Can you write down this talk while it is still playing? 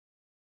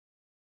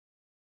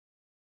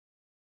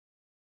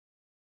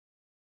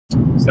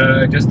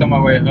So just on my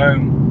way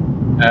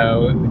home,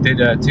 we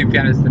did 2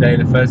 pianos today.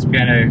 The first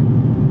piano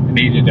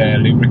needed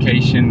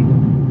lubrication.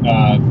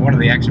 For one of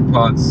the action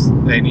parts,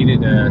 they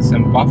needed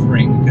some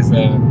buffering because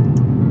the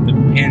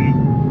pin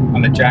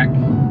on the jack,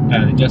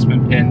 the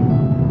adjustment pin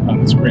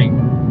on the spring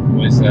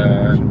was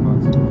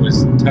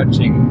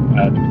touching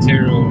the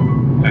material.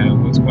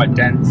 Was quite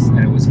dense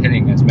and it was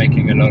hitting. It was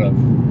making a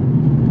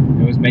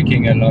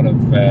lot of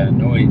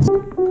noise.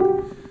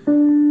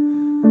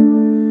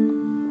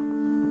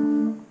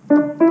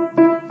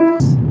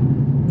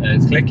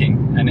 It's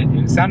clicking, and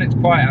it sounded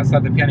quiet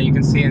outside the piano. You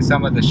can see in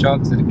some of the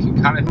shots that you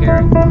can kind of hear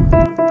it.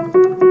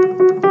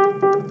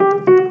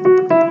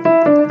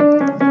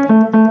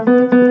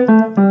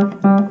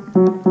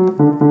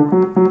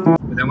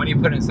 But then when you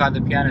put it inside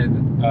the piano,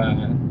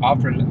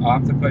 after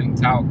putting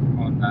talc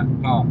on that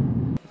part,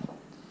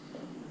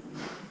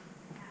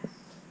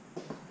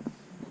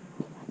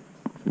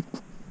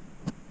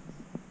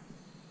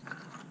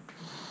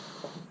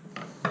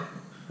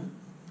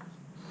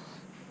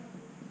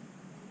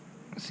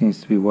 seems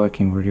to be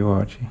working really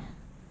well actually.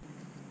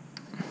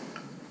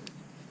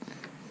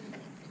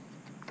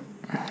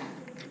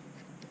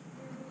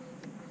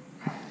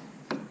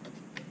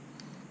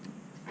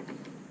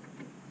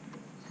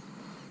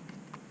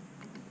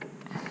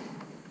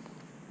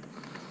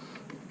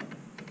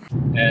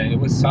 It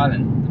was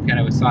silent, the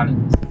piano was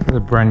silent. It was a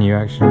brand new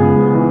action. It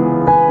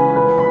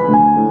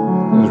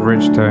was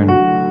rich tone.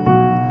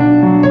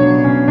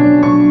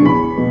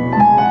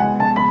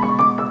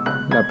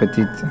 La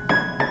petite.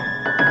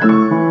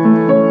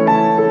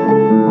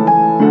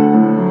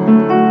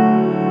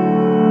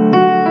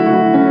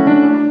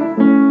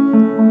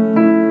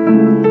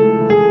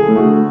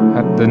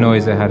 The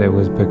noise it had, it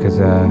was because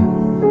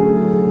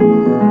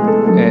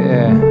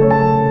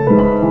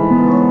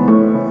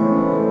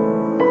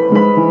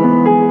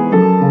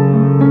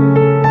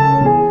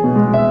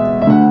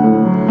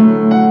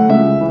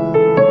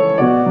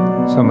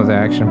some of the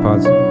action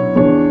parts.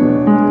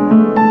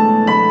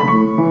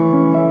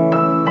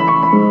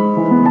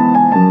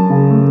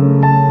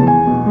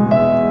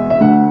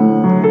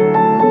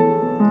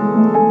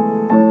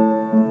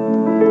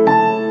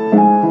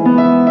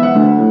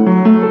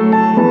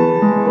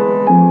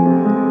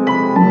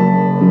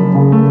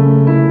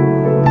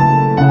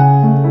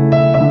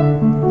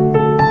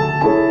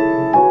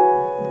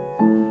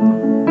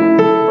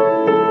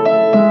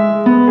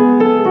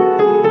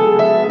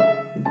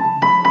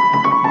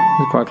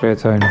 Quite clear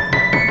tone.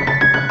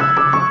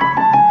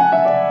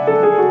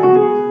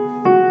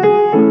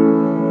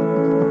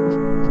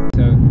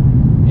 So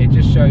it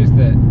just shows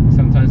that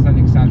sometimes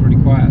something sounds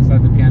really quiet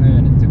outside the piano,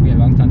 and it took me a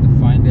long time to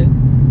find it.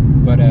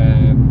 But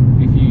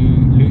if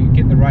you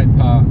get the right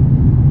part,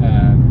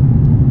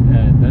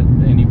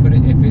 and you put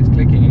it, if it's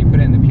clicking and you put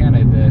it in the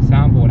piano, the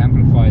soundboard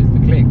amplifies the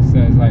click, so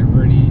it's like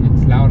really,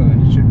 it's louder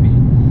than it should be.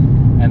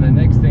 And the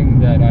next thing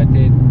that I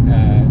did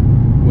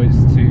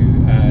was to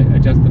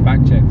adjust the back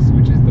checks,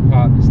 which is the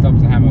part that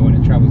stops the hammer when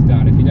it travels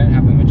down. If you don't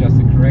have them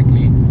adjusted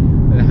correctly,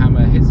 the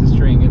hammer hits the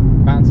string, it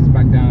bounces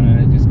back down,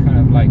 and it just kind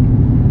of like,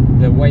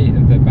 the weight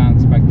of the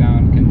bounce back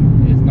down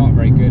is not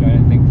very good, I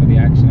don't think, for the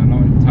action. I'm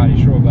not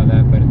entirely sure about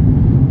that, but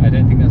I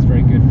don't think that's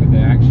very good for the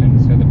action.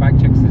 So the back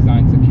check's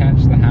designed to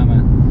catch the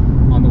hammer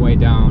on the way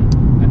down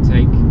and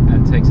take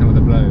some of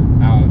the blow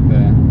out of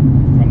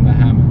from the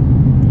hammer.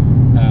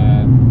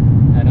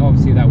 And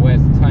obviously that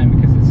wears the time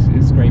because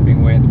it's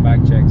scraping away at the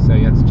back check, so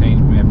you have to change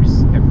them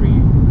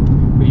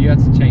but you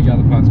have to change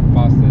other parts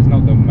faster. It's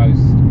not the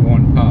most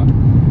worn part.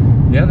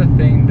 The other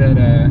thing that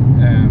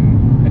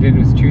I did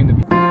was tune the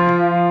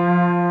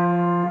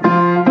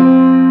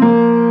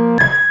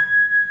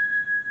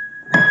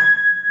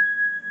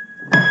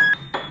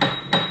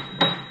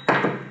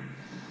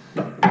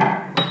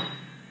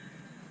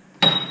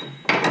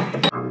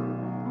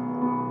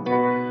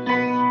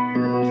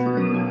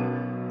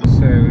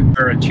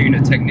for a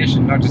tuner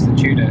technician, not just a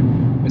tuner,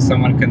 but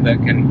someone that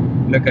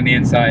can look on the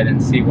inside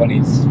and see what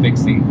he's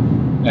fixing.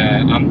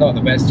 I'm not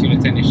the best tuner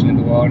technician in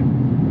the world,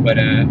 but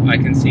I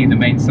can see the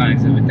main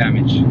signs of a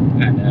damage,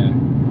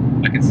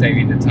 and I can save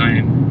you the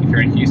time if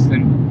you're in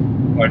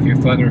Houston, or if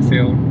you're further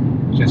afield,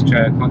 just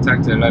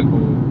contact a local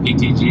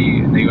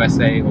PTG in the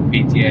USA or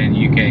PTA in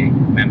the UK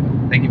member.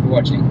 Thank you for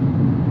watching.